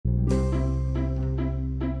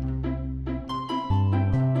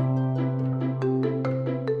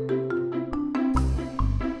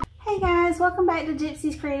welcome back to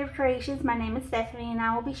Gypsy's Creative Creations. My name is Stephanie and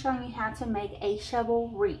I will be showing you how to make a shovel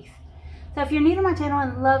wreath. So if you're new to my channel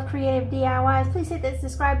and love creative DIYs, please hit that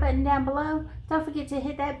subscribe button down below. Don't forget to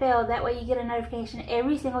hit that bell, that way you get a notification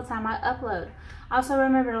every single time I upload. Also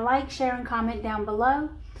remember to like, share, and comment down below.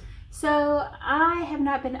 So I have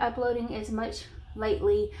not been uploading as much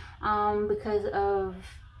lately because of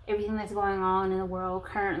everything that's going on in the world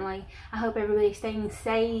currently. I hope everybody's staying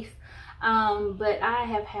safe. But I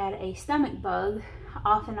have had a stomach bug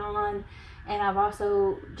off and on, and I've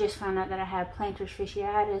also just found out that I have plantar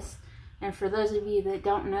fasciitis. And for those of you that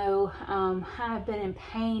don't know, I've been in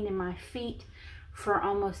pain in my feet for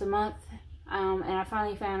almost a month, and I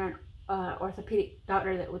finally found an orthopedic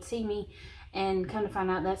doctor that would see me, and come to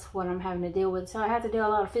find out that's what I'm having to deal with. So I have to do a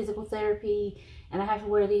lot of physical therapy, and I have to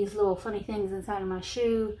wear these little funny things inside of my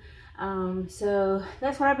shoe. So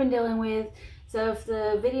that's what I've been dealing with. So if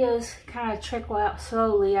the videos kind of trickle out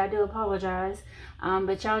slowly, I do apologize,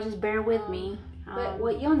 but y'all just bear with me. But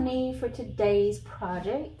what you'll need for today's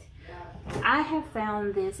project, I have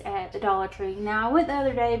found this at the Dollar Tree. Now I went the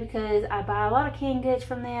other day because I buy a lot of canned goods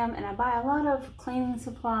from them, and I buy a lot of cleaning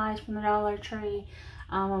supplies from the Dollar Tree.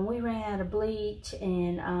 And we ran out of bleach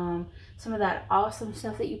and some of that awesome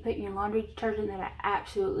stuff that you put in your laundry detergent that I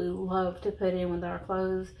absolutely love to put in with our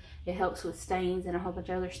clothes. It helps with stains and a whole bunch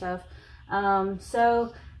of other stuff.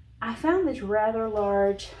 So I found this rather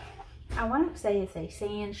large, I want to say it's a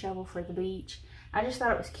sand shovel for the beach. I just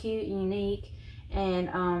thought it was cute and unique, and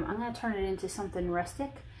I'm going to turn it into something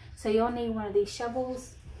rustic. So you'll need one of these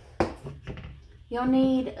shovels. You'll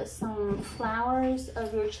need some flowers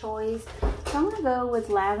of your choice. So I'm going to go with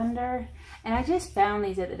lavender, and I just found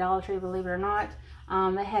these at the Dollar Tree, believe it or not.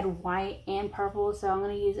 They had white and purple, so I'm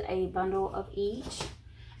going to use a bundle of each.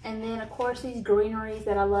 And then of course these greeneries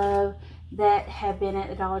that I love that have been at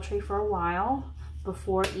the Dollar Tree for a while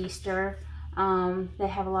before Easter. They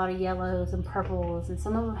have a lot of yellows and purples, and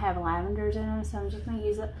some of them have lavenders in them, so I'm just going to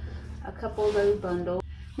use a couple of those bundles.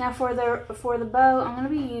 Now for the bow, I'm going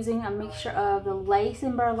to be using a mixture of the lace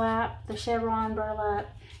and burlap, the chevron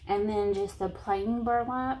burlap, and then just the plain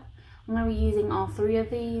burlap. I'm going to be using all three of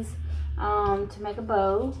these to make a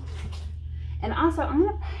bow. And also, I'm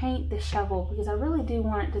going to paint the shovel because I really do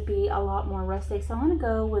want it to be a lot more rustic. So I'm going to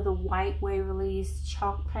go with a white Waverly's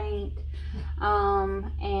chalk paint.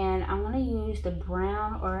 And I'm going to use the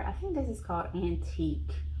brown, or I think this is called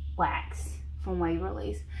antique wax from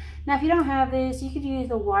Waverly's. Now, if you don't have this, you could use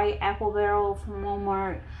the white apple barrel from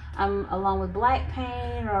Walmart along with black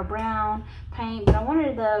paint or brown paint. But I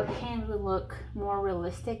wanted the hand to look more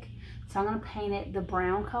realistic. So I'm going to paint it the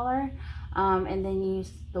brown color. And then use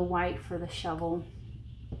the white for the shovel.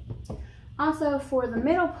 Also for the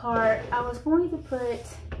middle part, I was going to put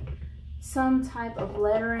some type of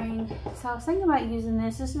lettering. So I was thinking about using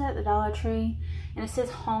this. This is at the Dollar Tree, and it says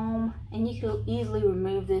home, and you could easily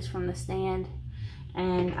remove this from the stand.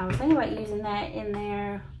 And I was thinking about using that in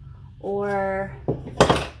there, or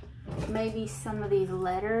maybe some of these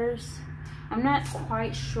letters. I'm not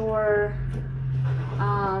quite sure.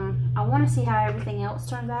 I want to see how everything else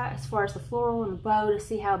turns out as far as the floral and the bow, to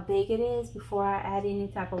see how big it is before I add any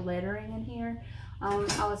type of lettering in here. I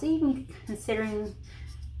was even considering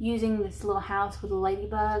using this little house with a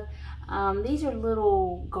ladybug. These are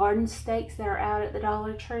little garden stakes that are out at the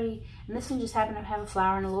Dollar Tree, and this one just happened to have a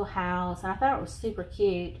flower in a little house, and I thought it was super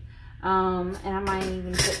cute. And I might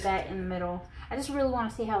even put that in the middle. I just really want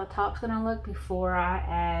to see how the top's going to look before I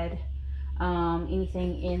add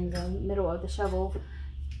anything in the middle of the shovel.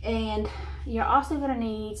 And you're also going to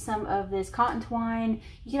need some of this cotton twine.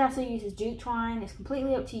 You can also use this jute twine. It's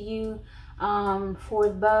completely up to you. For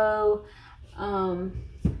the bow,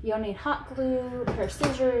 you'll need hot glue, a pair of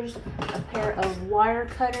scissors, a pair of wire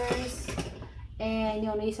cutters, and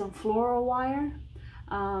you'll need some floral wire.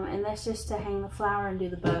 And that's just to hang the flower and do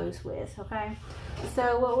the bows with, okay?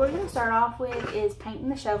 So what we're going to start off with is painting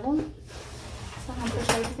the shovel. So I'm going to push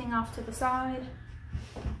everything off to the side.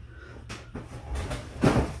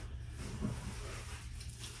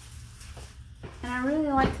 And I really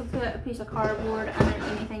like to put a piece of cardboard under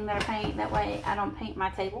anything that I paint. That way I don't paint my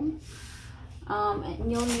table.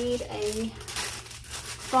 And you'll need a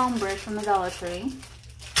foam brush from the Dollar Tree.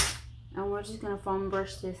 And we're just going to foam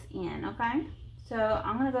brush this in, okay? So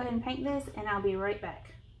I'm going to go ahead and paint this, and I'll be right back.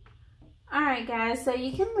 Alright guys, so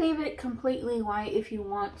you can leave it completely white if you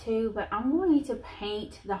want to, but I'm going to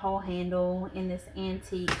paint the whole handle in this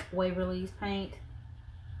antique Waverly's paint.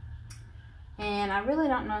 And I really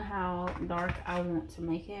don't know how dark I want to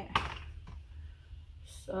make it.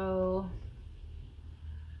 So,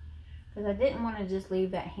 because I didn't want to just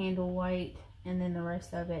leave that handle white and then the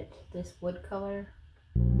rest of it this wood color.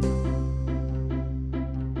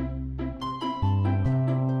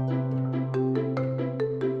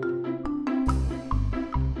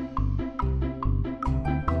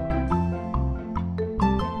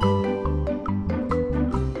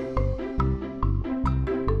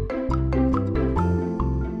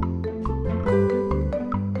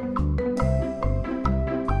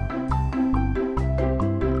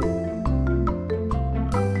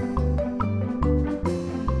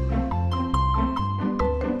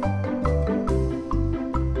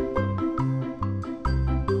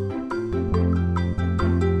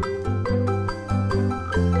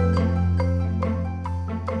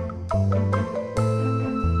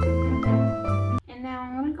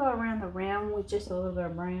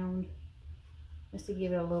 just to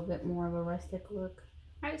give it a little bit more of a rustic look.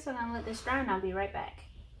 Alright, so I'm going to let this dry and I'll be right back.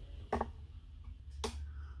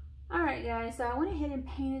 Alright guys, so I went ahead and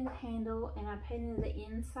painted the handle, and I painted the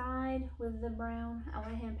inside with the brown. I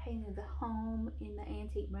went ahead and painted the home in the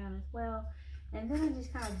antique brown as well. And then I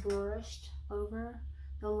just kind of brushed over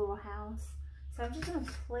the little house. So I'm just going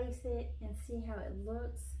to place it and see how it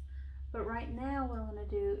looks. But right now what I'm going to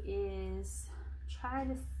do is try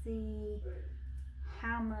to see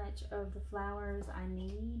how much of the flowers I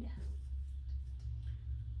need.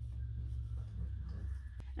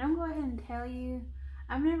 And I'm going to go ahead and tell you,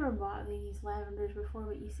 I've never bought these lavenders before,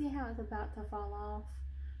 but you see how it's about to fall off?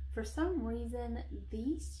 For some reason,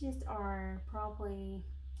 these just are probably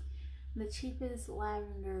the cheapest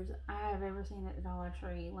lavenders I have ever seen at the Dollar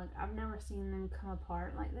Tree. Like, I've never seen them come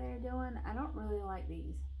apart like they're doing. I don't really like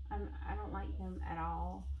these. I don't like them at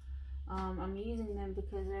all. I'm using them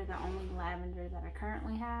because they're the only lavender that I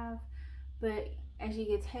currently have. But as you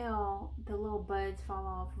can tell, the little buds fall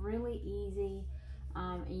off really easy.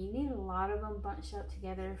 And you need a lot of them bunched up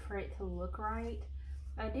together for it to look right.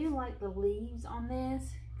 I do like the leaves on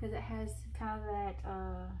this because it has kind of that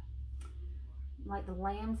like the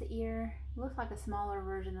lamb's ear. It looks like a smaller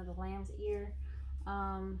version of the lamb's ear.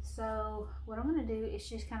 So what I'm going to do is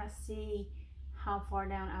just kind of see how far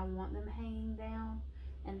down I want them hanging down,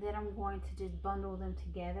 and then I'm going to just bundle them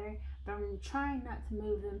together. But I'm trying not to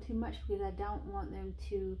move them too much because I don't want them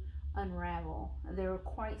to unravel. They're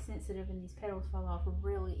quite sensitive and these petals fall off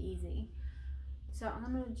really easy. So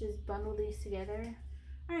I'm going to just bundle these together.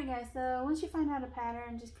 Alright guys, so once you find out a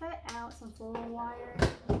pattern, just cut out some floral wire.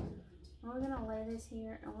 And we're going to lay this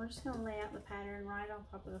here, and we're just going to lay out the pattern right on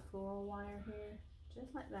top of the floral wire here.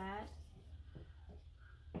 Just like that.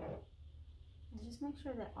 And just make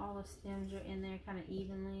sure that all the stems are in there kind of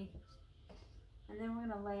evenly. And then we're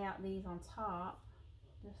going to lay out these on top,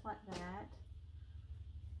 just like that.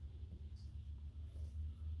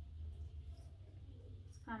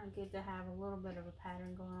 Kind of good to have a little bit of a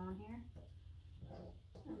pattern going on here.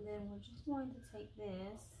 And then we're just going to take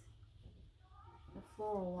this, the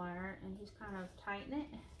floral wire, and just kind of tighten it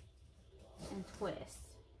and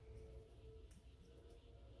twist.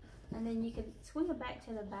 And then you can swing it back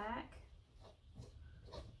to the back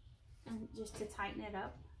and just to tighten it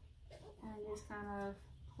up, and just kind of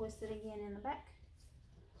twist it again in the back.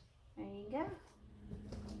 There you go.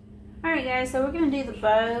 Alright guys, so we're going to do the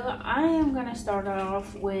bow. I am going to start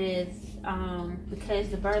off with, because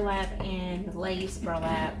the burlap and the lace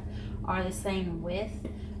burlap are the same width,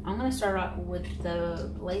 I'm going to start off with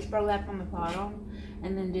the lace burlap on the bottom,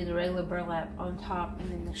 and then do the regular burlap on top, and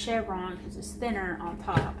then the chevron, because it's thinner, on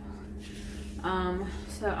top.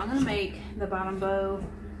 So I'm going to make the bottom bow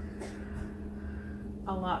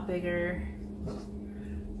a lot bigger.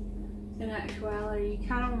 In actuality, you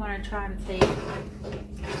kind of want to try to take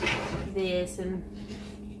this and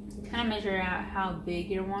kind of measure out how big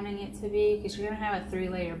you're wanting it to be, because you're going to have a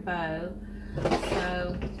 3-layer bow.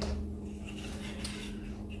 So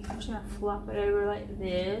I'm just going to flop it over like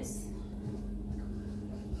this.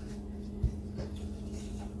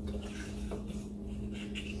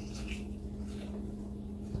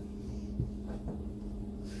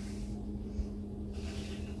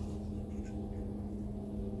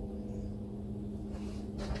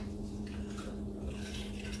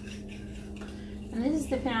 And this is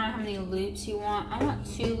depending on how many loops you want. I want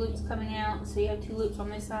 2 loops coming out, so you have 2 loops on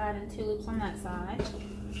this side and 2 loops on that side.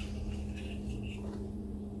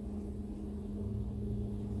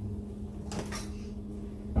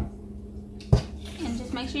 And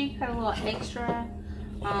just make sure you cut a little extra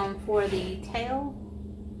for the tail.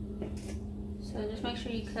 So just make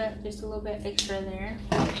sure you cut just a little bit extra there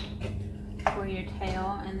for your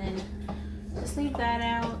tail, and then just leave that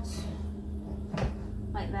out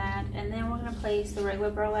like that. And then we're going to place the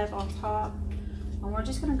regular burlap on top, and we're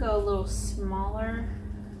just going to go a little smaller,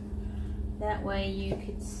 that way you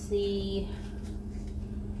could see.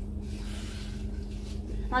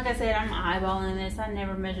 Like I said, I'm eyeballing this. I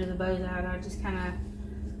never measure the bows out. I just kind of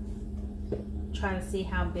try to see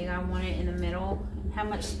how big I want it in the middle and how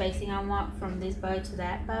much spacing I want from this bow to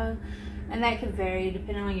that bow, and that could vary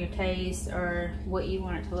depending on your taste or what you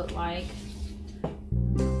want it to look like.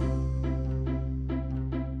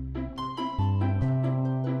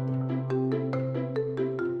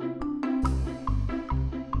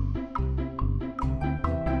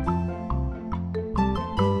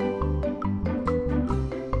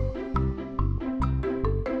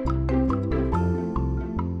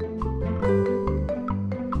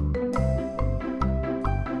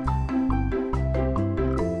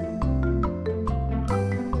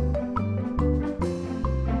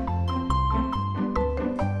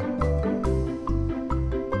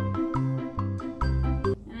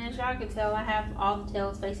 so I have all the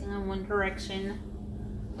tails facing in one direction.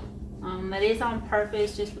 That is on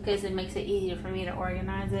purpose just because it makes it easier for me to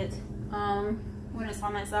organize it when it's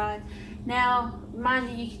on that side. Now,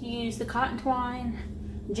 mind you, you can use the cotton twine,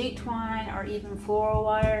 jute twine, or even floral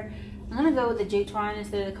wire. I'm going to go with the jute twine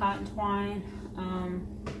instead of the cotton twine,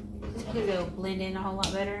 just because it'll blend in a whole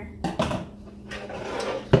lot better.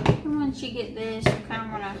 And once you get this, you kind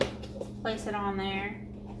of want to place it on there.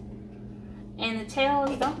 And the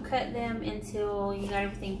tails, don't cut them until you got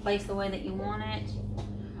everything placed the way that you want it.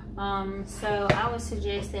 So I would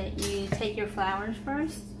suggest that you take your flowers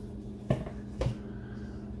first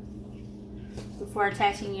before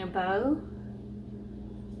attaching your bow.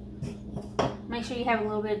 Make sure you have a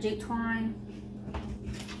little bit of jute twine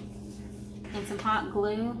and some hot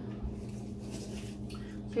glue.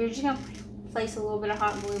 So you're just going to place a little bit of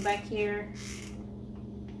hot glue back here.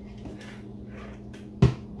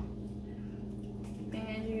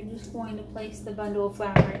 And you're just going to place the bundle of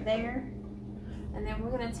flour right there. And then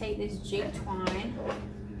we're going to take this jute twine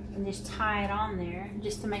and just tie it on there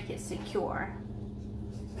just to make it secure.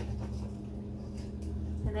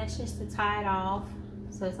 And that's just to tie it off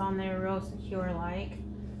so it's on there real secure like.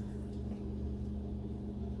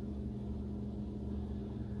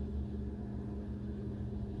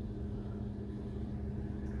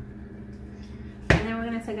 And then we're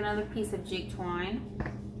going to take another piece of jute twine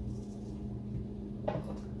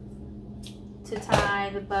to tie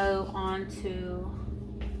the bow onto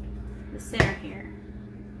the center here.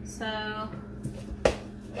 So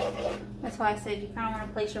that's why I said you kind of want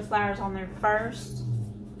to place your flowers on there first,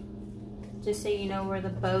 just so you know where the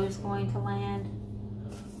bow is going to land.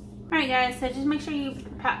 Alright guys, so just make sure you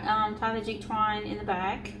tie the jute twine in the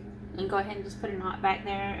back and go ahead and just put a knot back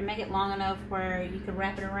there and make it long enough where you can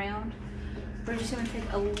wrap it around. We're just going to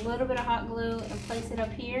take a little bit of hot glue and place it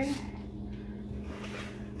up here.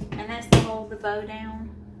 And that's to hold the bow down.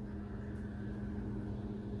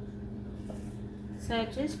 So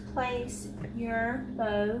just place your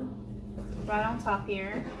bow right on top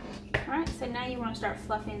here. Alright, so now you want to start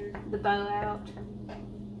fluffing the bow out.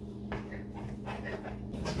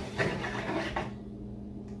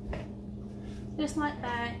 Just like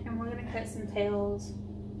that, and we're going to cut some tails.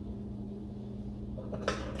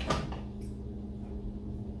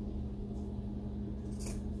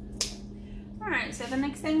 Alright, so the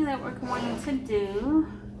next thing that we're going to do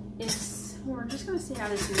is we're just going to see how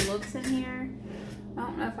this looks in here. I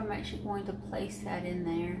don't know if I'm actually going to place that in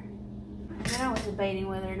there. And then I was debating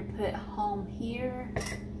whether to put home here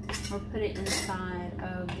or put it inside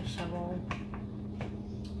of the shovel.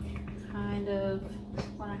 Kind of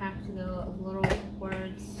want to have to go a little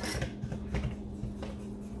upwards.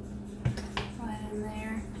 Right in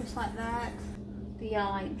there, just like that. Do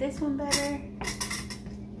y'all like this one better?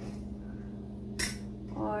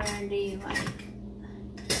 Or do you like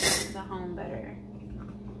the home better?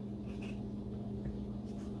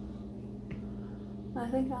 I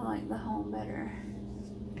think I like the home better.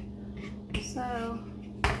 So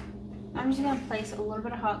I'm just going to place a little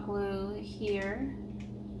bit of hot glue here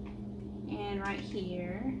and right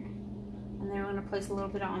here. And then we're going to place a little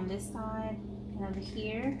bit on this side and over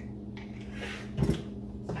here.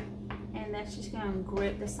 And that's just going to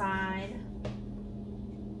grip the side.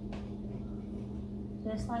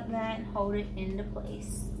 Just like that, and hold it into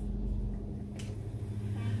place.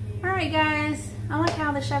 Alright guys, I like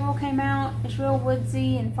how the shovel came out. It's real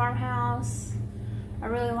woodsy and farmhouse. I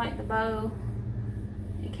really like the bow.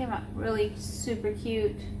 It came out really super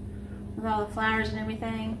cute with all the flowers and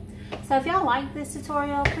everything. So if y'all like this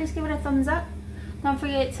tutorial, please give it a thumbs up. Don't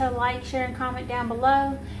forget to like, share, and comment down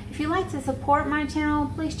below. If you'd like to support my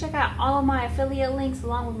channel, please check out all of my affiliate links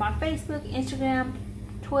along with my Facebook, Instagram,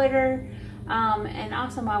 Twitter, and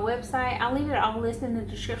also my website. I'll leave it all listed in the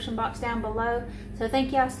description box down below. So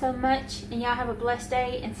thank y'all so much, and y'all have a blessed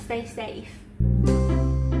day and stay safe.